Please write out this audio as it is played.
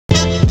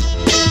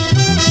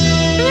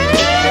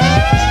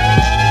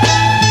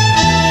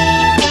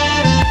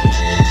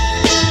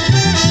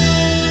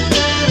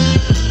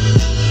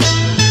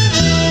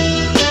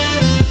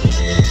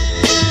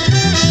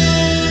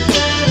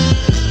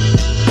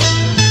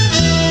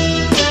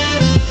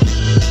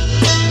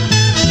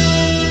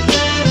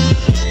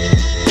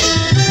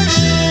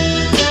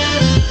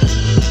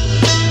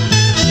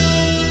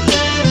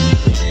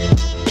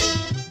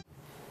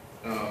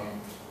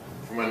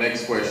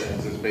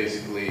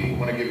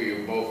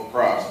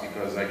props,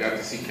 because I got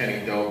to see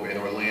Kenny Dope in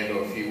Orlando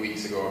a few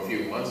months ago,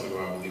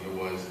 I believe it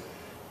was.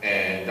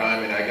 And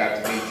Diamond, I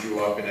got to meet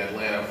you up in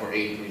Atlanta for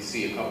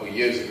A3C a couple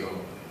years ago.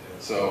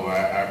 So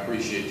I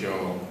appreciate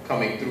y'all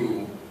coming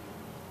through,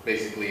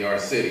 basically, our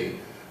city.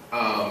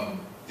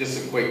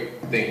 Just a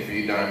quick thing for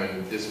you,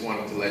 Diamond. Just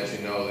wanted to let you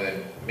know that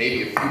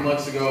maybe a few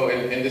months ago,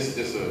 and this is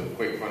just a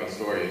quick funny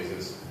story,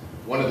 is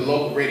one of the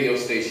local radio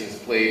stations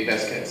played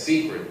Best Kept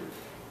Secret.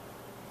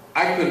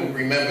 I couldn't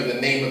remember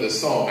the name of the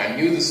song. I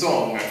knew the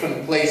song, I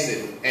couldn't place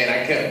it, and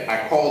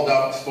I called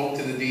up, spoke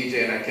to the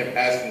DJ, and I kept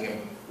asking him,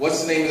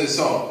 what's the name of the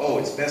song? Oh,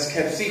 it's Best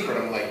Kept Secret.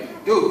 I'm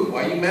like, dude,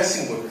 why are you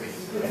messing with me?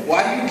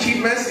 Why do you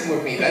keep messing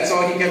with me? That's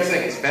all he kept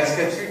saying, it's Best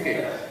Kept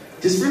Secret.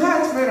 Just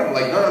relax, man. I'm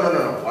like,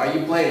 no. Why are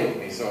you playing with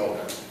me? So,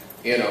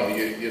 you know,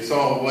 your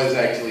song was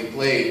actually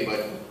played,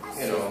 but,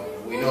 you know,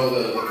 we know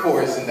the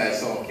chorus in that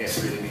song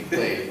can't really be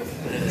played.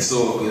 It's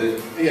all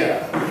good.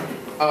 Yeah.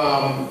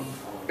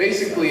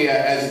 Basically,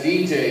 as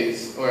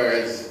DJs, or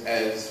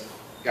as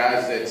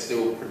guys that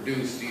still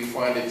produce, do you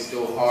find it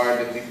still hard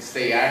to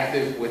stay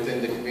active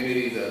within the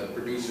community, the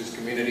producers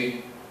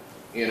community?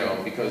 You know,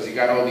 because you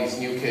got all these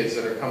new kids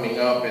that are coming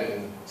up,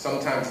 and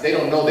sometimes they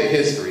don't know their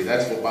history.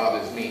 That's what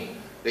bothers me.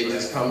 They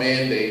just come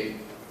in,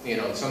 you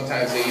know,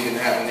 sometimes they even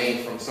have a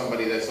name from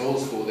somebody that's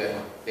old school that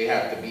they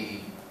have to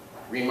be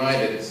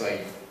reminded. It's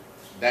like,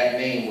 that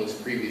name was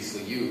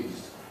previously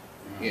used,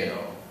 you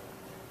know.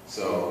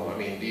 So, I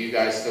mean, do you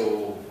guys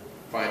still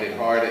find it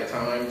hard at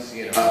times,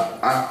 you know?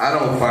 I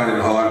don't find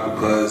it hard,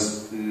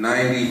 because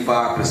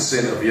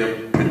 95% of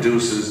your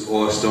producers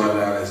all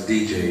started out as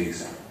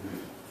DJs.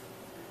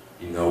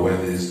 You know,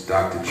 whether it's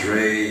Dr.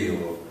 Dre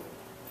or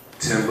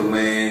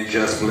Timberland,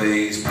 Just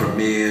Blaze,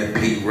 Premier,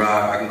 Pete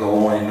Rock, I can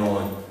go on and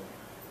on.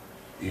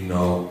 You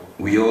know,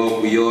 we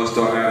all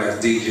started out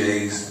as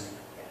DJs.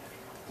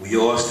 We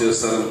all still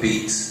selling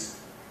beats.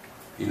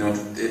 You know,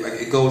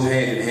 it goes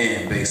hand in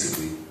hand,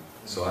 basically.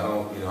 So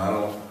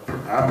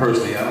I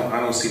personally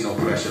don't see no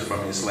pressure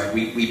from it. It's like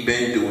we've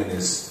been doing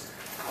this.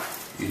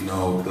 You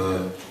know,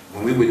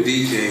 when we were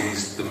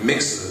DJs, the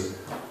mixer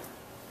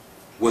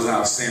was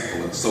our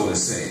sampler, so to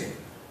say.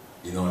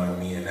 You know what I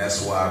mean? And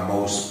that's why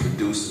most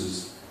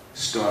producers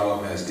start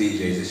off as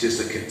DJs. It's just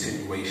a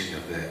continuation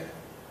of that.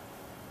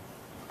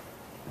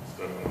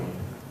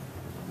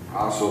 I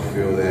also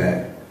feel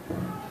that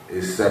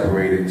it's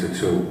separated into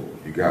two.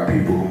 You got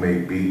people who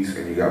make beats,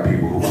 and you got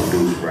people who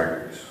produce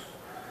records.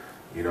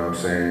 You know what I'm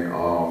saying?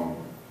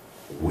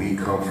 We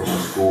come from a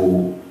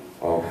school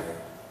of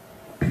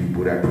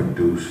people that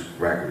produce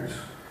records.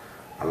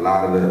 A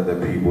lot of the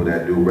people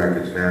that do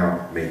records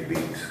now make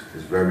beats.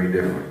 It's very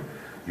different.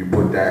 You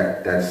put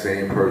that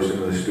same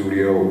person in the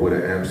studio with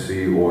an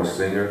MC or a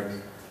singer,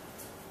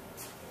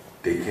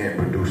 they can't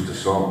produce the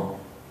song.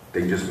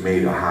 They just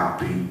made a hot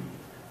beat.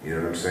 You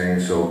know what I'm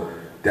saying? So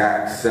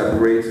that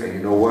separates, and you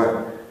know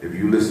what? If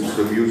you listen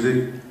to the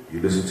music, you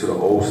listen to the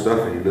old stuff,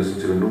 and you listen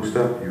to the new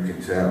stuff, you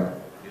can tell.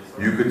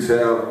 You could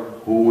tell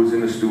who was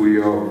in the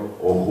studio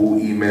or who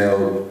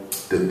emailed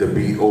the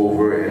beat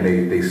over, and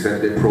they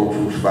sent their Pro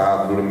Tools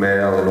file through the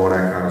mail and all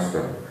that kind of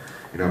stuff.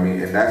 You know what I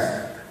mean? And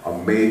that's a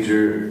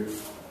major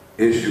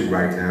issue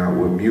right now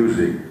with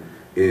music,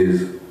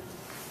 is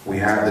we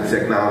have the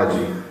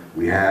technology,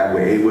 we're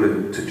able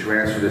to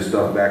transfer this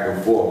stuff back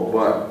and forth,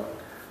 but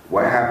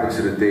what happened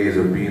to the days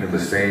of being in the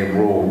same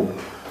room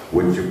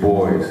with your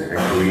boys and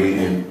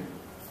creating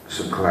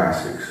some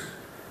classics?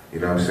 You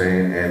know what I'm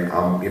saying?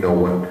 And you know,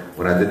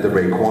 when I did the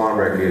Raekwon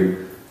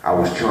record, I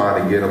was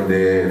trying to get them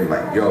there and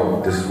like,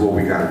 yo, this is what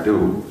we gotta do.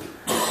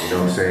 You know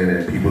what I'm saying?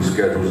 And people's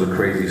schedules are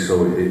crazy,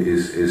 so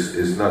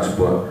it's nuts,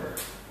 but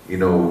you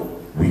know,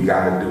 we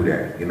gotta do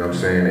that. You know what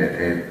I'm saying?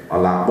 And a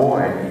lot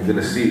more, and you're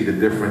gonna see the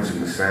difference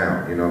in the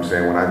sound. You know what I'm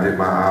saying? When I did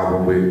my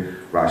album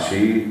with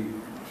Rashid,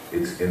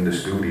 it's in the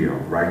studio,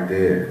 right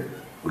there.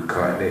 We're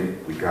cutting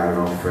it, we got it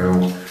on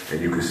film,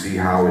 and you can see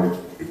how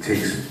it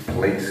takes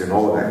place and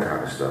all that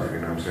kind of stuff, you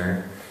know what I'm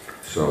saying?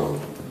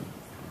 So,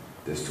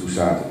 there's two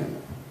sides of it.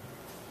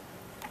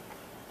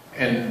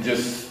 And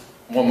just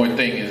one more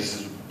thing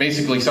is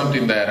basically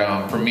something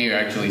that Premier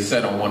actually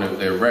said on one of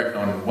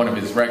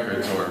his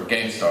records, or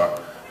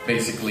Gangstar,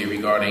 basically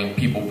regarding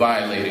people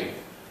violating,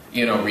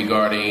 you know,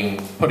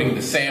 regarding putting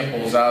the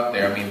samples out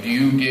there. I mean, do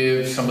you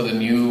give some of the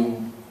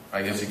new,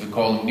 I guess you could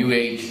call them new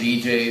age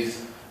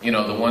DJs, you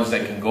know, the ones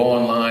that can go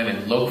online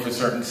and look for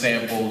certain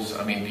samples,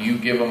 I mean, do you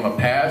give them a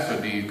pass,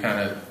 or do you kind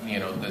of, you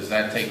know, does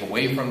that take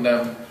away from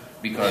them?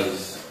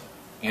 Because,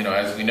 you know,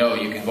 as we know,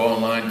 you can go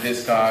online,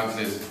 Discogs,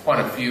 there's quite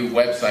a few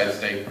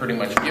websites, they pretty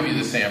much give you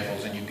the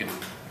samples and you can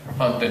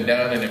hunt them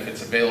down, and if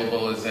it's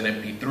available as an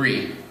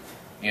MP3,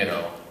 you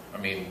know, I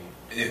mean,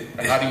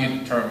 how do you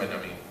determine,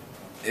 I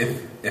mean?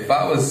 If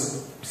I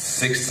was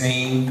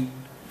 16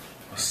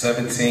 or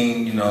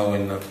 17, you know,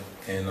 and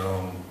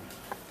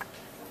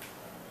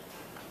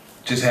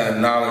just had a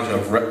knowledge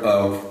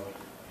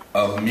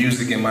of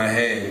music in my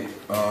head,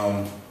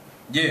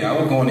 yeah, I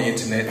would go on the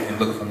internet and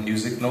look for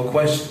music, no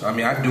question. I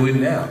mean, I do it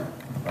now.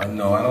 I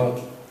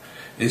don't,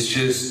 it's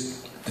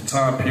just the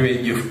time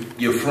period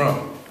you're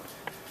from.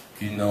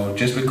 You know,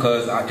 just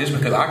because I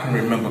can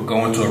remember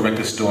going to a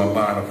record store and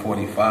buying a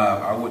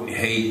 45, I wouldn't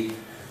hate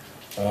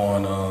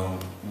on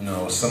you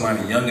know,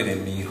 somebody younger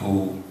than me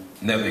who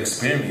never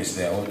experienced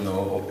that, or, you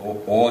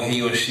know, all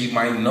he or she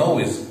might know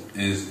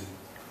is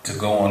to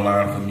go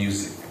online for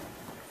music.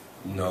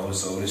 You know,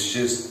 so it's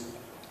just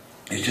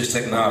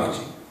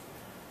technology.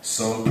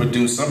 Some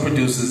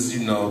producers,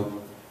 you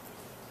know,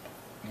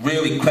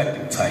 really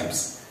eclectic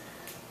types,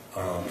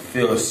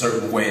 feel a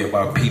certain way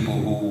about people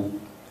who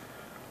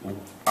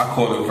I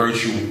call it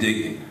virtue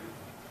digging.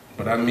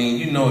 But I mean,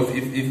 you know,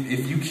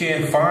 if you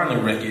can't find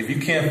a record, if you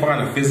can't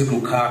find a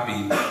physical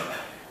copy,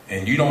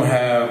 and you don't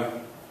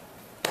have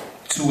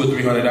 $200 or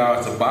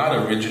 $300 to buy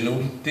the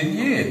original, then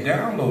yeah,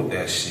 download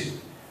that shit.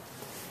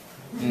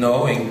 You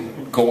know,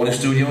 and go in the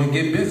studio and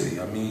get busy.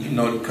 I mean, you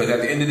know, because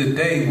at the end of the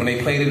day, when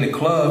they played in the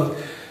club,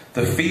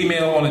 the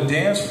female on the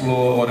dance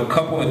floor or the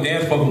couple on the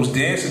dance floor who's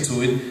dancing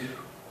to it,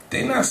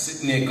 they're not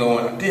sitting there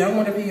going, damn, I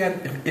wonder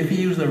if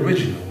he used the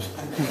originals.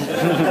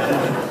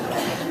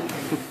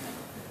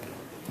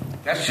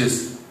 That's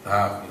just how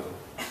I feel.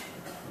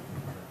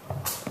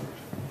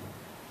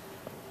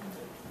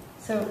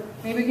 So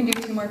maybe we can do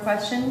 2 more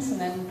questions and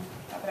then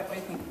wrap it up. What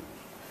do you think?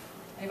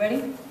 Anybody?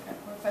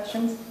 Got more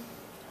questions?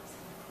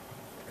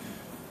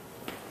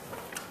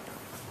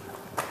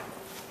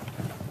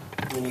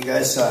 When you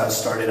guys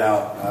started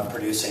out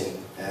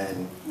producing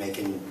and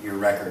making your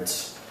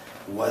records,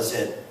 was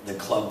it the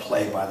club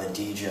play by the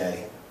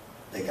DJ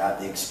that got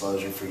the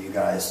exposure for you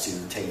guys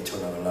to take it to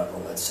another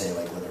level, let's say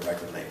like with a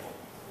record label?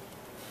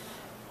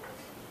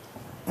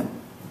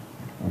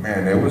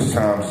 Man, there was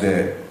times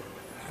that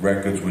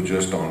records were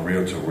just on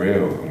reel to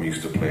reel and we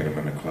used to play them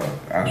in the club.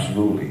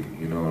 Absolutely,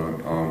 you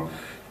know.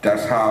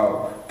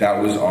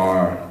 That was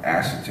our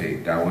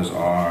acetate, that was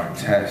our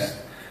test.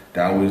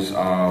 That was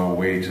our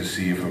way to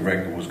see if a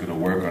record was gonna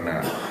work or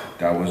not.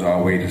 That was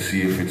our way to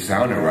see if it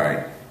sounded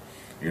right.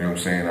 You know what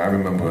I'm saying? I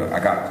remember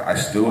I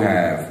still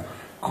have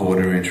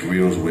 1/4-inch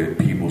reels with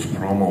people's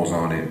promos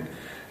on it,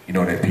 you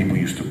know, that people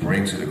used to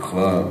bring to the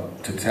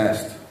club to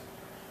test.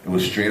 It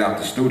was straight out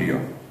the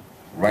studio,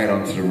 right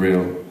onto the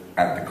reel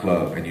at the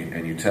club, and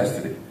you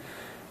tested it.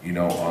 You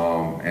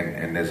know,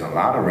 and there's a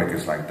lot of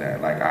records like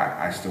that. Like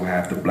I still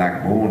have the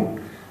Black Moon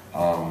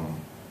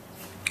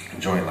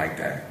joint like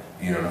that.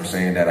 You know what I'm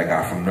saying? That I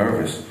got from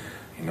Nervous.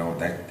 You know,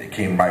 that they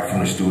came right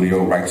from the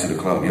studio, right to the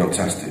club. Yo,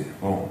 test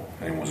it. Boom.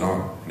 And it was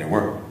on. And it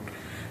worked.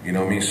 You know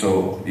what I mean?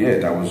 So, yeah,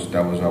 that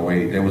was our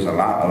way. There was a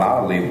lot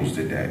of labels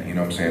did that. You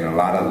know what I'm saying? A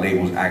lot of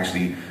labels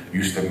actually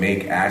used to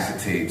make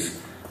acetates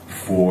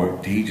for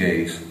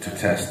DJs to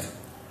test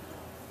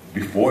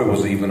before it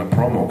was even a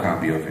promo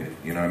copy of it.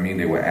 You know what I mean?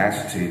 They were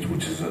acetates,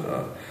 which is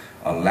a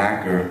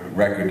lacquer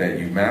record that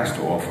you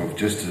master off of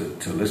just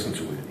to listen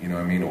to it. You know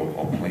what I mean?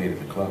 Or play it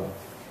in the club.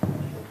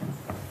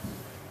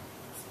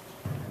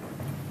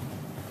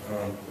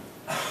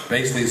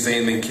 Basically the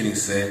same thing Kenny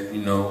said.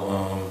 You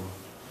know,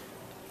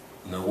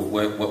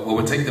 what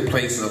would take the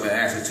place of an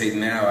acetate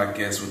now, I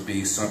guess, would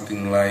be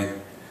something like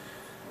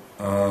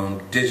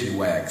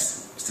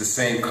DigiWax. It's the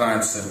same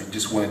concept. You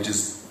just want to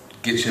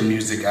get your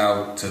music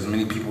out to as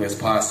many people as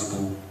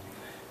possible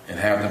and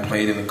have them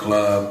played in the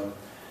club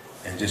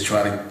and just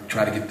try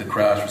to get the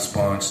crowd's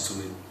response to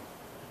it.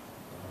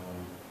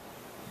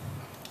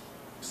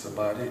 That's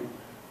about it.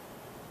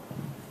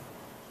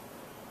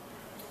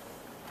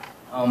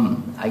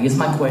 I guess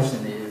my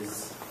question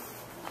is,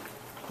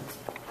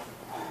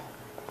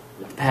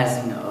 with the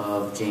passing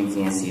of James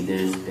Yancey,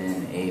 there's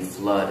been a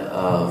flood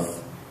of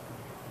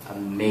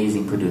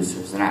amazing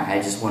producers, and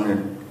I just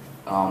wondered,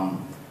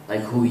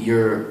 like, who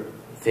your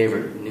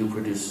favorite new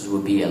producers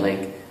would be.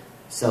 Like,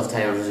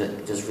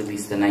 Self-Titled just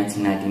released the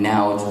 1990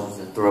 Now, which was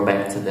a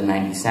throwback to the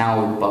 90s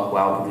sound with Buck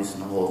Wild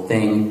producing the whole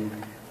thing.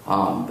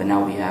 But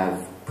now we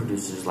have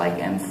producers like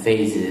M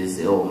Phases,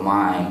 Ill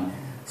Mind,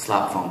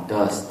 Slop Funk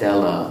Dust,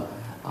 Della,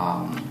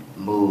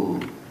 Moo,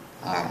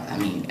 I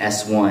mean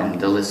S1,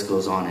 the list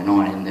goes on,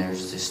 and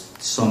there's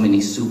just so many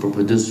super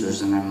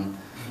producers, and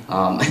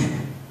I'm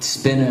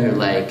Spinner,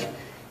 like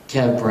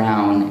Kev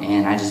Brown,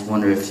 and I just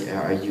wonder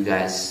are you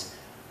guys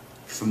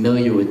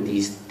familiar with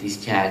these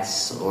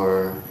cats,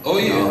 or oh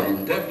yeah,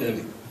 know,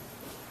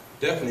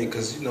 definitely,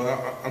 because you know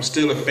I'm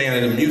still a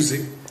fan of the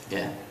music.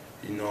 Yeah.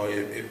 You know,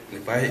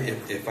 if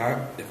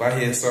I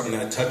hear something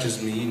that touches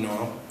me, you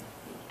know,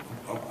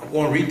 I'm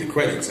going to read the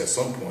credits at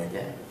some point.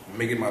 Yeah.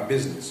 Make it my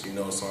business, you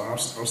know. So I'm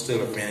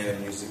still a fan of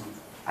the music.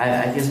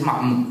 I guess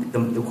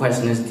the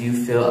question is, do you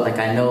feel like,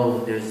 I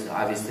know there's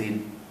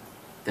obviously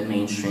the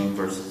mainstream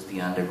versus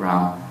the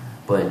underground,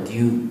 but do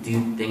you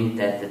think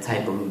that the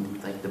type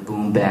of, like, the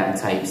boom bap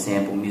type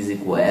sample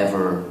music will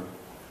ever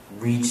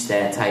reach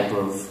that type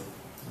of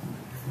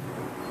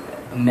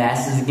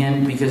masses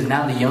again? Because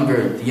now the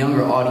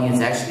younger audience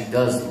actually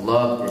does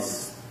love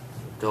this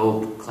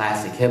dope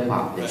classic hip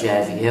hop, the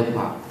jazzy hip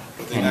hop.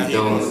 They're not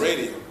even on the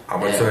radio. I'm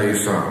gonna tell you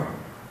something.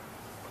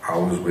 I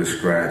was with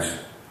Scratch,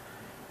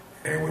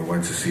 and we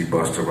went to see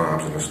Busta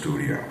Rhymes in the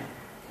studio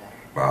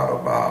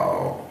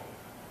about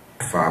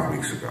 5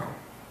 weeks ago.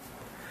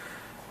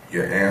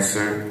 Your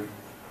Answer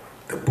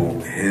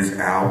his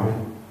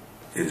album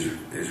is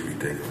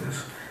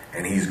ridiculous,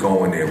 and he's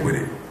going there with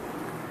it.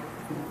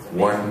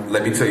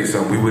 Let me tell you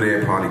something. We were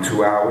there probably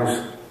 2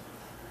 hours.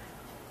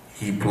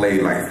 He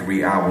played like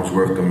 3 albums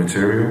worth of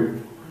material,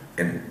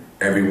 and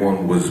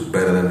everyone was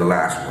better than the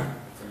last one.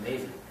 It's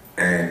amazing.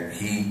 And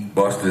he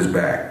busted his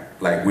back.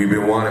 Like, we've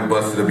been wanting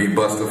Buster to be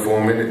Buster for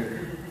a minute.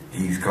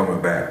 He's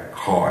coming back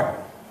hard.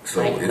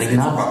 So like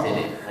Knots did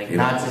it. Like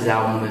Knots'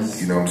 album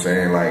is. You know what I'm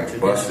saying? Like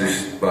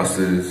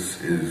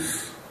Buster's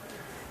is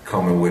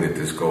coming with it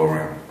this go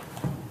around.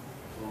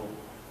 Cool.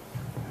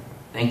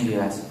 Thank you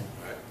guys.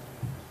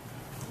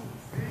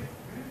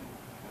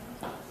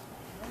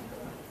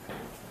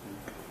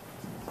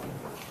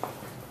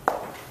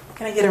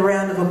 Can I get a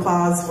round of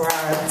applause for our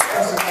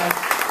special guest?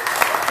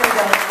 Here we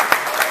go.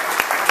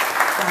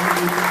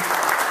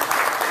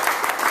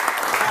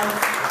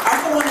 I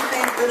also want to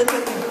thank really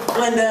quickly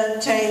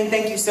Blenda, Chang,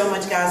 thank you so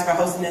much guys for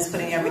hosting this,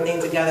 putting everything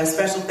together.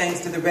 Special thanks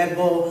to the Red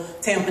Bull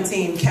Tampa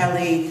team,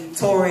 Kelly,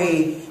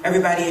 Tori,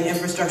 everybody in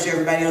infrastructure,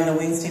 everybody on the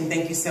Wings team.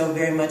 Thank you so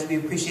very much. We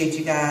appreciate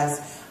you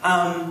guys.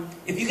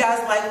 If you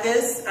guys like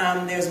this,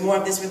 there's more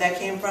of this where that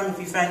came from. If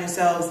you find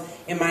yourselves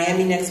in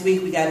Miami next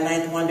week, we got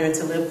Ninth Wonder and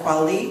To Live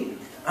Quali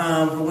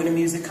for Winter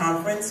Music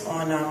Conference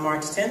on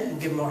March 10th. We'll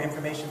give more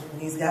information from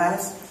these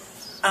guys.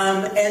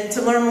 And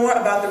to learn more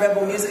about the Red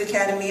Bull Music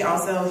Academy,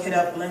 also hit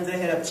up Blenda,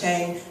 hit up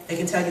Chang. They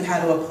can tell you how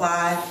to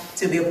apply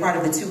to be a part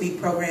of the 2-week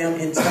program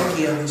in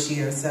Tokyo this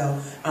year. So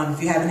if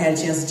you haven't had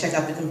a chance to check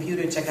out the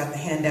computer, check out the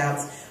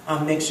handouts,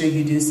 make sure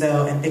you do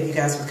so. And thank you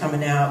guys for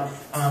coming out.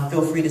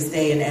 Feel free to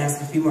stay and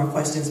ask a few more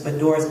questions, but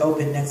doors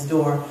open next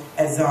door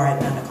at Zara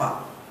at 9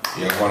 o'clock.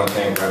 Yeah, I want to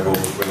thank Red Bull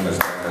for bringing us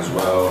down as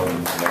well,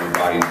 and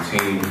everybody in the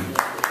team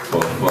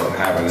for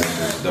having this.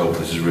 This is dope.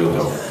 This is real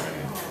dope.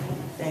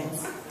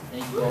 Thanks.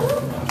 Thank you. All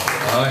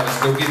right,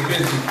 let's go get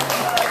busy.